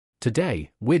Today,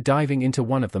 we're diving into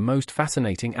one of the most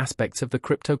fascinating aspects of the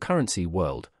cryptocurrency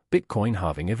world, Bitcoin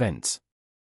halving events.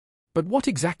 But what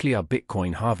exactly are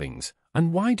Bitcoin halvings,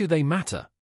 and why do they matter?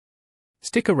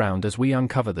 Stick around as we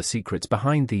uncover the secrets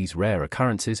behind these rare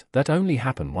occurrences that only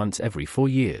happen once every 4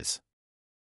 years.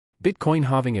 Bitcoin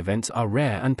halving events are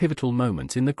rare and pivotal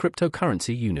moments in the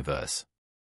cryptocurrency universe.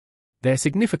 Their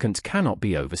significance cannot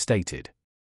be overstated.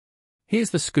 Here's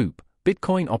the scoop: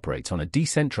 Bitcoin operates on a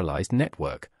decentralized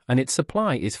network, and its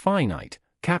supply is finite,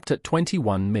 capped at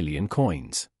 21 million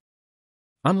coins.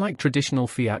 Unlike traditional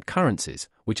fiat currencies,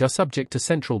 which are subject to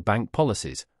central bank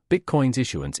policies, Bitcoin's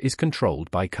issuance is controlled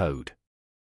by code.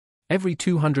 Every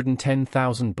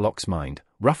 210,000 blocks mined,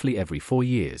 roughly every 4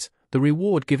 years, the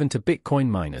reward given to Bitcoin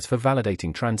miners for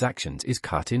validating transactions is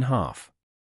cut in half.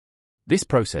 This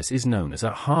process is known as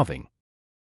a halving.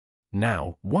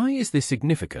 Now, why is this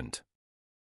significant?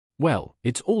 Well,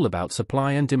 it's all about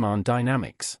supply and demand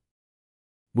dynamics.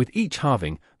 With each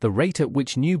halving, the rate at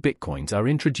which new Bitcoins are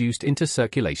introduced into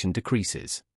circulation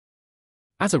decreases.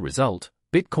 As a result,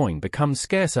 Bitcoin becomes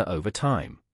scarcer over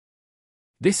time.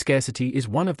 This scarcity is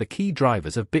one of the key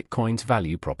drivers of Bitcoin's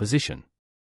value proposition.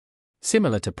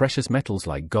 Similar to precious metals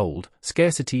like gold,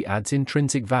 scarcity adds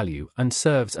intrinsic value and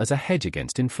serves as a hedge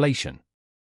against inflation.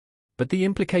 But the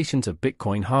implications of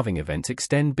Bitcoin halving events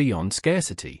extend beyond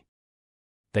scarcity.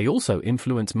 They also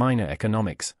influence miner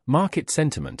economics, market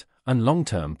sentiment, and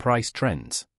long-term price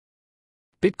trends.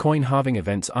 Bitcoin halving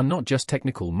events are not just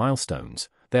technical milestones,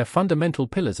 they're fundamental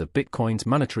pillars of Bitcoin's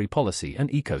monetary policy and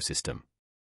ecosystem.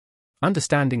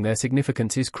 Understanding their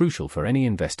significance is crucial for any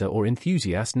investor or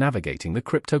enthusiast navigating the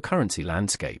cryptocurrency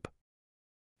landscape.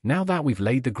 Now that we've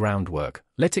laid the groundwork,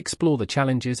 let's explore the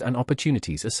challenges and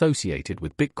opportunities associated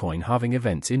with Bitcoin halving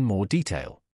events in more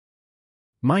detail.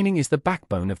 Mining is the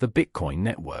backbone of the Bitcoin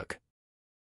network.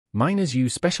 Miners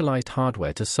use specialized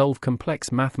hardware to solve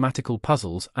complex mathematical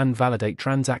puzzles and validate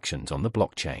transactions on the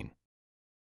blockchain.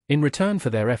 In return for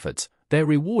their efforts, they're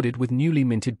rewarded with newly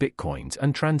minted Bitcoins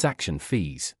and transaction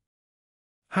fees.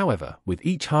 However, with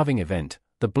each halving event,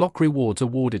 the block rewards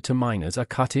awarded to miners are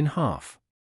cut in half.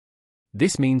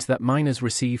 This means that miners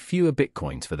receive fewer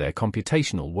Bitcoins for their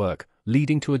computational work,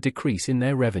 leading to a decrease in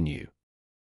their revenue.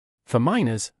 For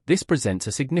miners, this presents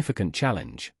a significant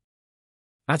challenge.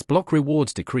 As block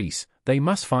rewards decrease, they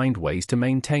must find ways to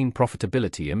maintain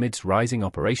profitability amidst rising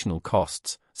operational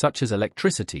costs, such as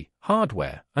electricity,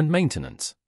 hardware, and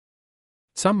maintenance.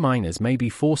 Some miners may be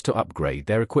forced to upgrade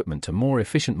their equipment to more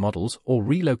efficient models or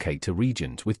relocate to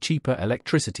regions with cheaper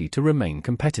electricity to remain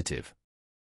competitive.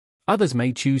 Others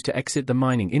may choose to exit the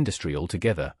mining industry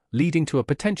altogether, leading to a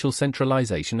potential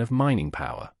centralization of mining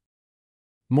power.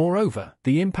 Moreover,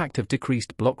 the impact of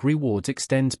decreased block rewards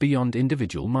extends beyond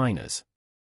individual miners.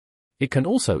 It can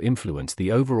also influence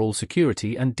the overall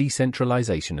security and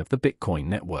decentralization of the Bitcoin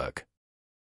network.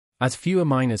 As fewer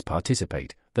miners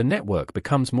participate, the network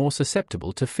becomes more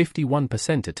susceptible to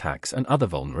 51% attacks and other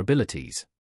vulnerabilities.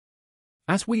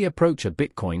 As we approach a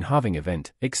Bitcoin halving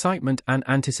event, excitement and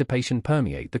anticipation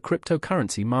permeate the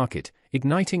cryptocurrency market,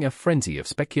 igniting a frenzy of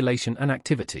speculation and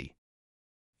activity.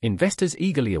 Investors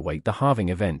eagerly await the halving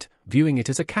event, viewing it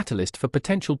as a catalyst for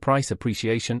potential price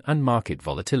appreciation and market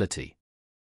volatility.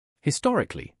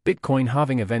 Historically, Bitcoin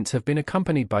halving events have been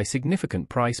accompanied by significant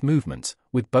price movements,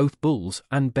 with both bulls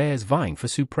and bears vying for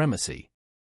supremacy.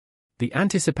 The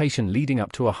anticipation leading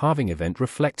up to a halving event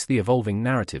reflects the evolving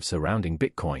narrative surrounding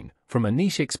Bitcoin, from a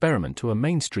niche experiment to a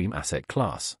mainstream asset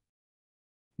class.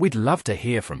 We'd love to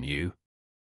hear from you.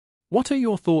 What are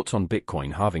your thoughts on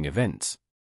Bitcoin halving events?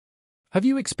 Have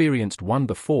you experienced one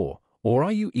before, or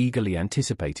are you eagerly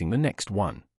anticipating the next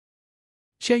one?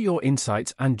 Share your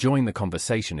insights and join the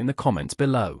conversation in the comments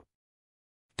below.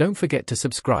 Don't forget to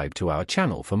subscribe to our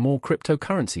channel for more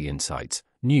cryptocurrency insights,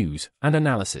 news, and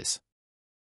analysis.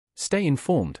 Stay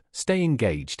informed, stay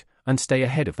engaged, and stay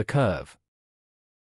ahead of the curve.